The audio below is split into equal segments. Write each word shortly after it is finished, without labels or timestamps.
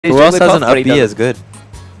Who else has an up B as good?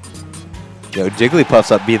 Yo, Jigglypuff's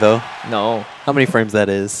up B though. No. How many frames that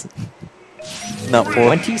is? Not 4.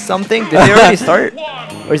 20 something? Did they already start?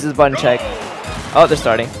 Or is this button check? Oh, they're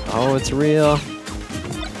starting. Oh, it's real.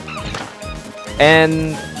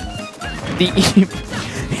 And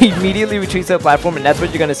he immediately retreats to the platform, and that's what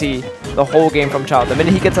you're gonna see the whole game from Child. The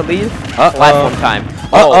minute he gets a lead, platform time.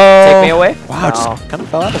 Oh, take me away. Wow, just kind of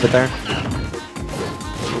fell out of it there.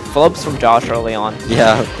 Flubs from Josh early on.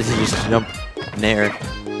 Yeah, he just jumped nair.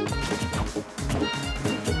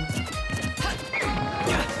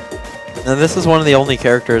 And this is one of the only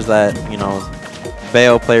characters that, you know,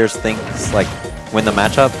 Bayo players thinks like win the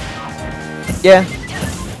matchup. Yeah.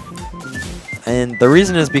 And the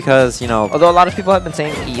reason is because, you know... Although a lot of people have been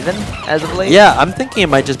saying even as of late. Yeah, I'm thinking it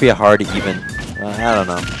might just be a hard even. I don't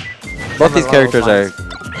know. Both these characters are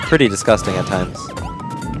pretty disgusting at times.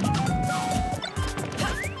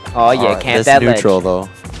 Oh yeah, camp that neutral ledge. Though.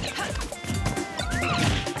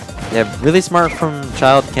 Yeah, really smart from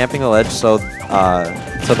Child camping the ledge, so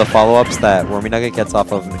the follow-ups that WormyNugget gets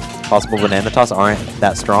off of possible banana toss aren't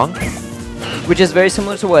that strong. Which is very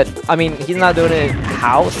similar to what, I mean, he's not doing it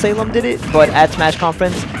how Salem did it, but at Smash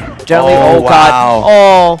Conference, generally, oh wow. God,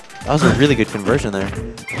 oh. That was a really good conversion there.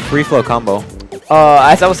 Free flow combo.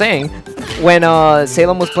 As I was saying, when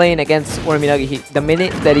Salem was playing against WormyNugget, the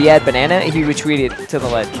minute that he had banana, he retreated to the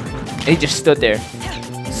ledge. And he just stood there,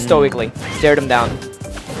 stoically, stared him down.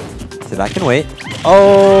 Said, I can wait.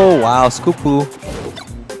 Oh, wow, Scoopoo.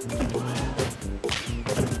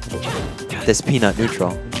 This peanut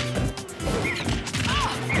neutral.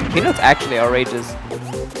 Peanut's actually outrageous.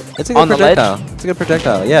 It's a good projectile. It's a good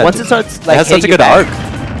projectile. Yeah. Once it starts like it has such a good arc.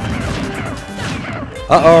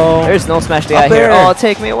 Uh-oh. There's no smash DI here. Oh,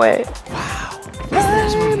 take me away. Wow.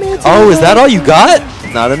 Oh, is that all you got?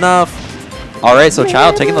 Not enough. All right, so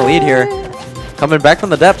Child taking the lead here. Coming back from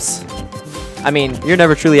the depths. I mean, you're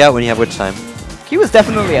never truly out when you have witch time. He was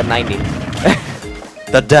definitely at 90.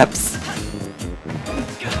 The depths.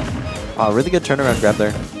 Oh, really good turnaround grab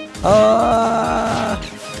there.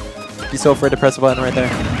 He's so afraid to press the button right there.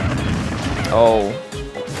 Oh.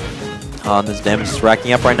 Oh, this damage is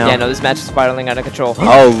racking up right now. Yeah, no, this match is spiraling out of control.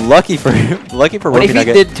 Oh, lucky for WormyNugget. What if he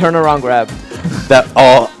did turn around grab? That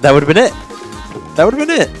would have been it. That would have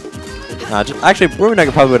been it. Actually,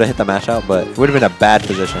 WormyNugget probably would have hit the match out, but it would have been a bad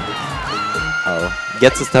position. Oh,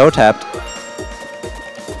 gets his toe tapped.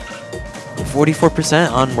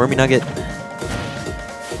 44% on WormyNugget.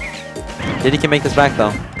 Diddy can make this back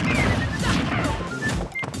though.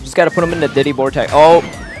 Just gotta put him in the Diddy vortex. Oh,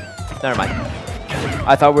 never mind.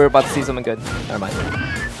 I thought we were about to see something good. Never mind.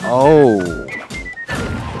 Oh.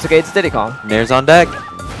 It's okay, it's Diddy Kong. Nair's on deck.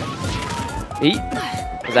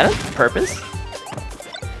 Was that on purpose?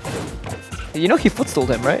 You know he footstooled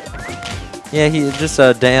him, right? Yeah, he just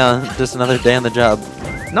another day on the job.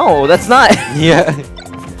 No, that's not. Yeah.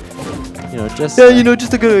 You know, just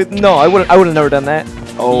just a good. No, I would have never done that.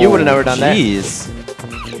 Oh, you would have never done that. Jeez.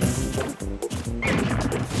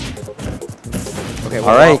 Okay,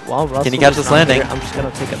 all right. Can you catch this landing? I'm just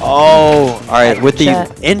gonna take it. Oh, all right. With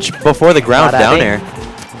the inch before the ground down air.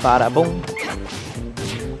 Bada boom.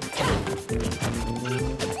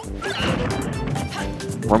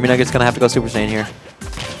 WormyNugget's gonna have to go Super Saiyan here.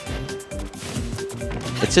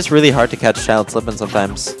 It's just really hard to catch Child slipping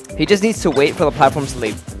sometimes. He just needs to wait for the platforms to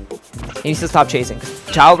leave. He needs to stop chasing.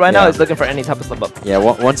 Child right now is looking for any type of slip up. Yeah,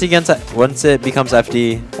 once it becomes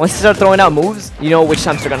FD. Once he starts throwing out moves, you know which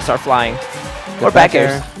times they're gonna start flying. Or back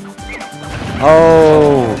airs.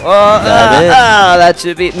 Oh. That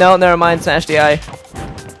should be no. Never mind. Smash DI.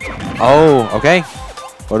 Oh, okay.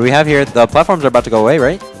 What do we have here? The platforms are about to go away,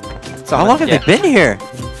 right? So how long have they been here?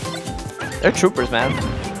 They're troopers, man.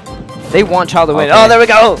 They want Child to win. Oh, there we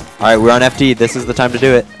go. All right, we're on FD. This is the time to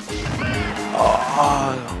do it.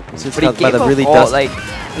 Oh. This is by the really dust. Like,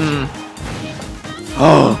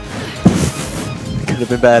 Oh. Could have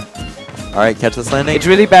been bad. All right, catch this landing. It's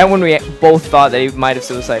really bad when we both thought that he might have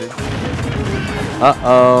suicided.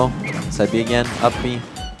 Uh-oh. Side B again. Up B.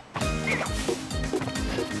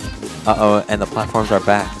 Uh-oh, and the platforms are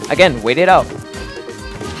back. Again, wait it out.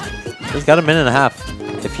 He's got a minute and a half.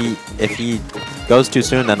 If he goes too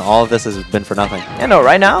soon, then all of this has been for nothing. Yeah, no,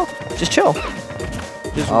 right now, just chill.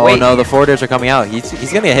 Just wait. No, the forwarders are coming out. He's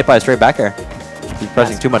gonna get hit by a straight back air. He's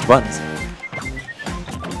pressing too much buttons.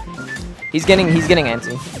 He's getting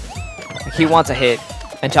antsy. He wants a hit,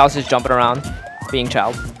 and Child's just jumping around, being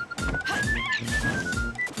Child.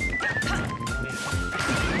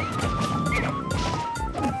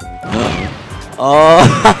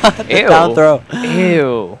 Oh, ew. Down throw.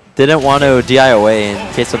 Ew. Didn't want to DI away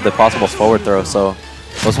in case of the possible forward throw, so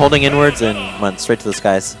Was holding inwards and went straight to the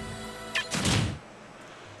skies.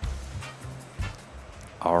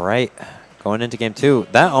 All right, going into game 2.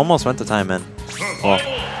 That almost went to time, man. Well,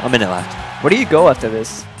 a minute left. Where do you go after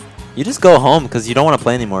this? You just go home because you don't want to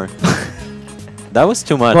play anymore. That was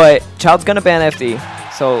too much. But Child's gonna ban FD,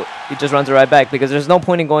 so he just runs it right back because there's no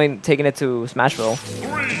point in taking it to Smashville.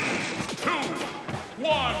 3, 2,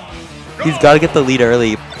 1. He's got to get the lead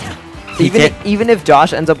early. Even if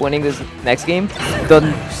Josh ends up winning this next game, the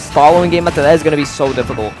following game after that is gonna be so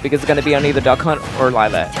difficult because it's gonna be on either Duck Hunt or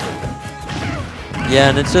Lilac. Yeah,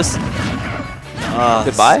 and it's just...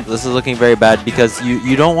 Goodbye? This is looking very bad because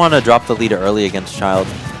you don't want to drop the lead early against Child.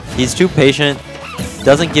 He's too patient.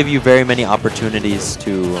 Doesn't give you very many opportunities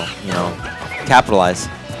to, you know, capitalize.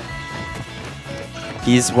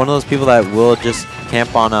 He's one of those people that will just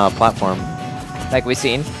camp on a platform. Like we've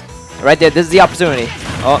seen. Right there, this is the opportunity.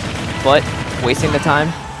 Oh, but wasting the time.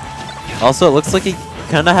 Also, it looks like he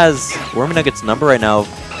kind of has WormyNugget's number right now.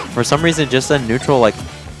 For some reason, just a neutral, like,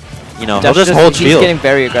 you know, he'll just hold He's shield. getting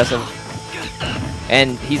very aggressive.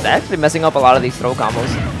 And he's actually messing up a lot of these throw combos.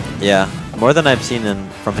 Yeah, more than I've seen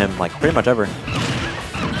from him, like, pretty much ever.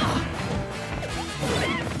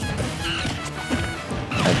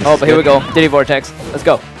 Oh, but here we go. Diddy Vortex. Let's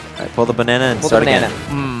go. Right, pull the banana and Pull start the banana. again.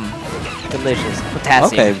 Mmm. Delicious.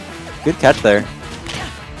 Potassium. Okay, good catch there.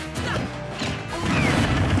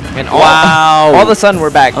 And Wow. all of a sudden, we're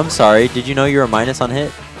back. I'm sorry, did you know you were minus on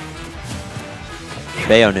hit?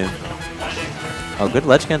 Bayo knew. Oh, good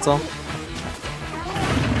ledge cancel.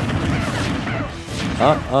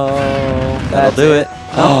 Uh-oh. That'll That's do it.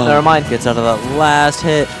 Oh, never mind. Gets out of that last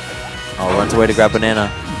hit. Oh, runs away to grab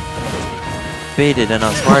banana. Baited and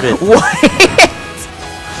outsmarted. What?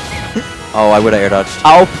 Oh, I would have air dodged.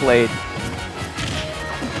 Outplayed.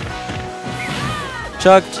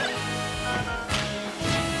 Chugged.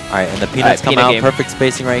 Alright, and the peanuts come peanut out. game. Perfect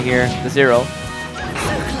spacing right here. The 0.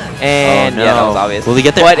 And no. yeah, that was obvious. Will he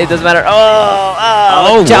get there? But it doesn't matter. Oh,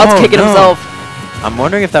 Oh, Child's no, kicking no. himself. I'm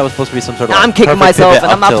wondering if that was supposed to be some sort of I'm kicking perfect myself pivot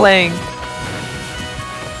and I'm up not tilt. playing.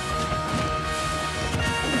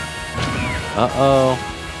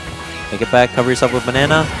 Uh-oh. Make it back, cover yourself with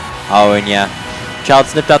banana. Oh, and yeah. Child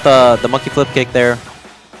snipped out the monkey flip kick there.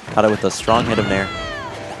 Caught it with a strong hit of nair.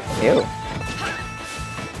 Ew.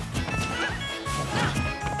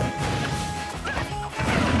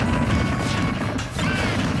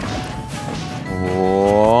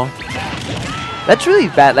 Whoa. That's really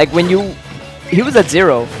bad. Like when he was at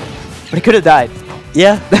 0, but he could have died.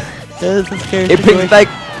 Yeah. That's a scary It brings situation. back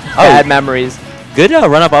bad memories. Good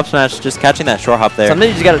run up smash, just catching that short hop there. Sometimes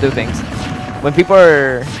you just gotta do things. When people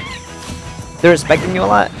they're respecting you a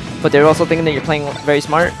lot, but they're also thinking that you're playing very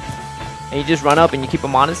smart, and you just run up and you keep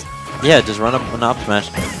them honest. Yeah, just run up an up smash.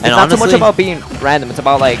 It's And not honestly, so much about being random. It's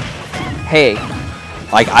about like, hey,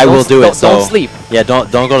 like I will do it. So don't sleep. Yeah,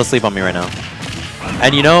 don't go to sleep on me right now.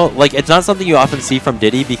 And you know, like it's not something you often see from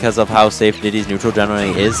Diddy because of how safe Diddy's neutral generally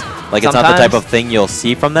is. Like it's not the type of thing you'll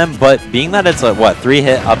see from them. But being that it's a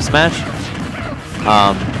 3-hit up smash,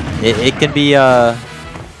 it can be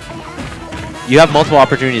you have multiple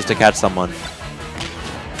opportunities to catch someone.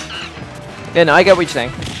 Yeah, no, I get what you're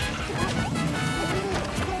saying.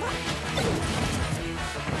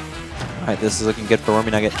 All right, this is looking good for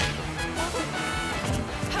WormyNugget.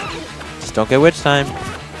 Just don't get witch time.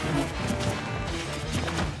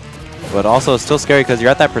 But also, it's still scary because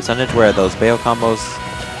you're at that percentage where those Bayo combos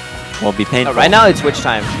won't be painful. Right now, it's witch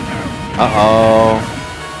time. Uh-oh.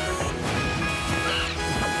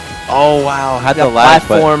 Oh, wow. Had The the lag, but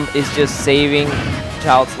platform is just saving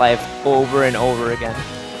Child's life over and over again.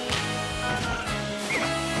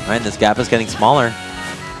 all right, this gap is getting smaller.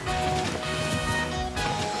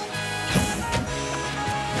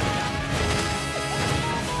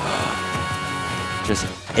 Just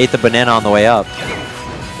ate the banana on the way up.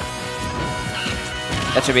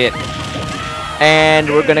 That should be it. And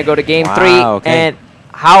we're gonna go to game 3. Okay. And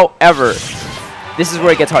however, this is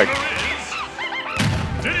where it gets hard.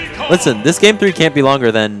 Listen, this game 3 can't be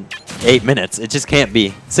longer than 8 minutes. It just can't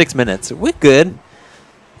be. 6 minutes. We're good.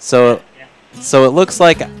 So it looks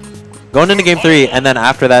like going into game 3, and then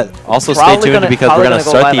after that, also stay tuned because we're gonna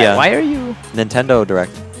start the Why are you? Nintendo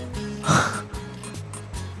Direct.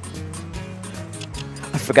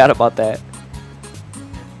 I forgot about that.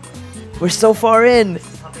 We're so far in.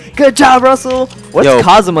 Good job, Russell. What's Yo,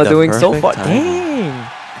 Kazuma the doing so perfect far? timing. Dang,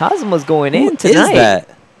 Kazuma's going Who in tonight.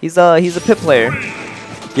 is that? He's a pit player.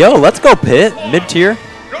 Yo, let's go Pit. Mid-tier.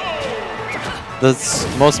 The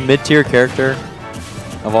most mid-tier character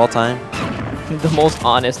of all time. The most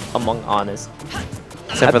honest among honest.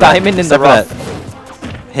 Except A for that- diamond in the except for rough.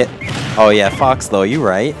 that hit. Oh yeah, Fox though. You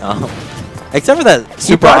right. Except for that He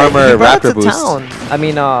super brought it- armor he brought it raptor to boost. Town. I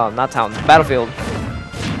mean, not town. Battlefield.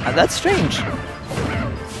 That's strange.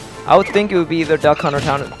 I would think it would be either Duck Hunt or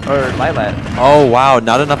Town or Lilat. Oh wow,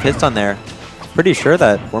 not enough hits on there. Pretty sure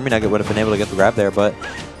that WormyNugget would have been able to get the grab there, but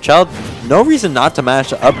Child, no reason not to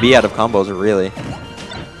mash up B out of combos, really.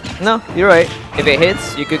 No, you're right. If it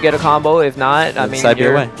hits, you could get a combo. If not, I mean, Side B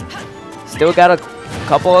you're away. still got a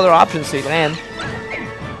couple other options so you can end.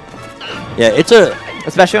 Yeah, it's a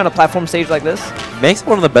Especially on a platform stage like this. makes it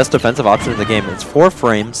one of the best defensive options in the game. It's 4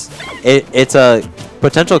 frames. It's a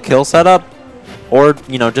potential kill setup, or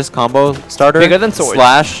you know, just combo starter Bigger than sword.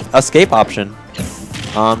 / escape option.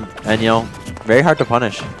 And you know, very hard to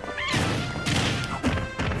punish.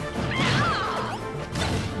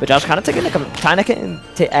 But Josh kind of taking kind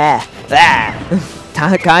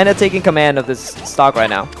of taking command of this stock right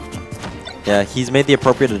now. Yeah, he's made the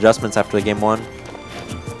appropriate adjustments after the game 1.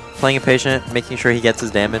 Playing it patient, making sure he gets his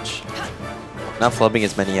damage. Not flubbing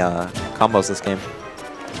as many combos this game.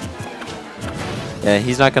 Yeah,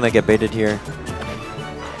 he's not going to get baited here.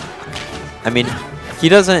 I mean, he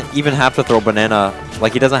doesn't even have to throw banana.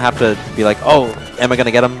 Like, he doesn't have to be like, oh, am I going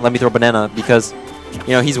to get him? Let me throw banana. Because,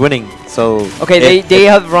 you know, he's winning. So Okay, they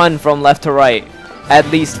have run from left to right at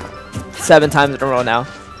least 7 times in a row now.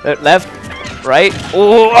 Left, right.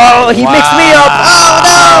 Oh, he mixed me up. Oh,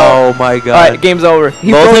 no. Oh, my God. All right, game's over.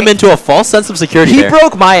 He Lulled broke him into a false sense of security He there.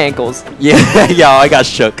 broke my ankles. Yeah, yeah, I got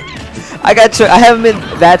shook. I got shook. I haven't been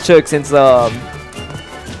that shook since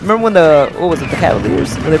remember when what was it, the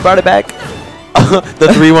Cavaliers, when they brought it back? The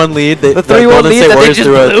 3-1 lead. The 3-1 Golden lead State that they Warriors just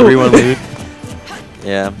threw a blew. 3-1 lead.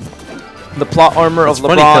 Yeah. The plot armor It's of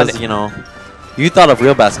funny LeBron. because, you know, you thought of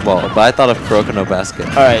real basketball, but I thought of Kuroko no Basket.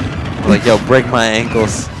 All right. Like, yo, break my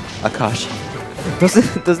ankles. Akashi.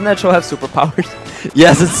 Doesn't that show have superpowers?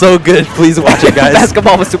 Yes, it's so good. Please watch it, guys.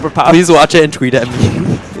 Basketball with superpowers. Please watch it and tweet at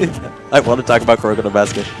me. I want to talk about Kuroko no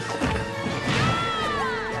Basket.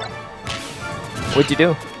 What'd you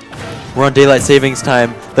do? We're on daylight savings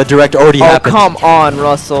time. The direct already happened. Oh, come on,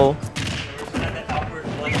 Russell.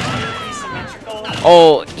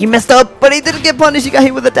 Oh, he messed up, but he didn't get punished. He got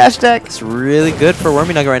hit with a dash attack. It's really good for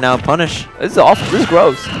WormyNugget right now. Punish. This is awful. This is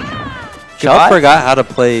gross. Child forgot how to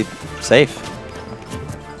play safe.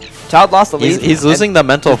 Child lost the lead. He's losing the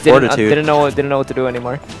mental fortitude. Didn't know what to do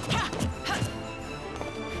anymore.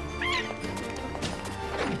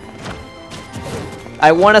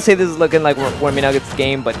 I want to say this is looking like WormyNugget's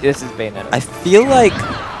game, but this is Bayonetta. I feel like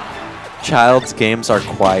Child's games are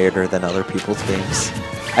quieter than other people's games.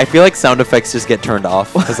 I feel like sound effects just get turned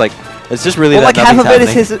off because like it's just really well, that like half of it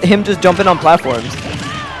nothing's is him just jumping on platforms.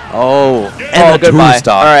 Oh, and the goodbye.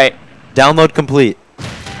 stop. All right. Download complete.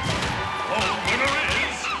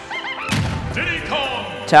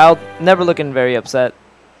 Child never looking very upset.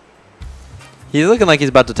 He's looking like he's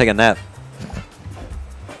about to take a nap.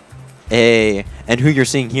 Hey, and who you're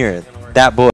seeing here, that boy.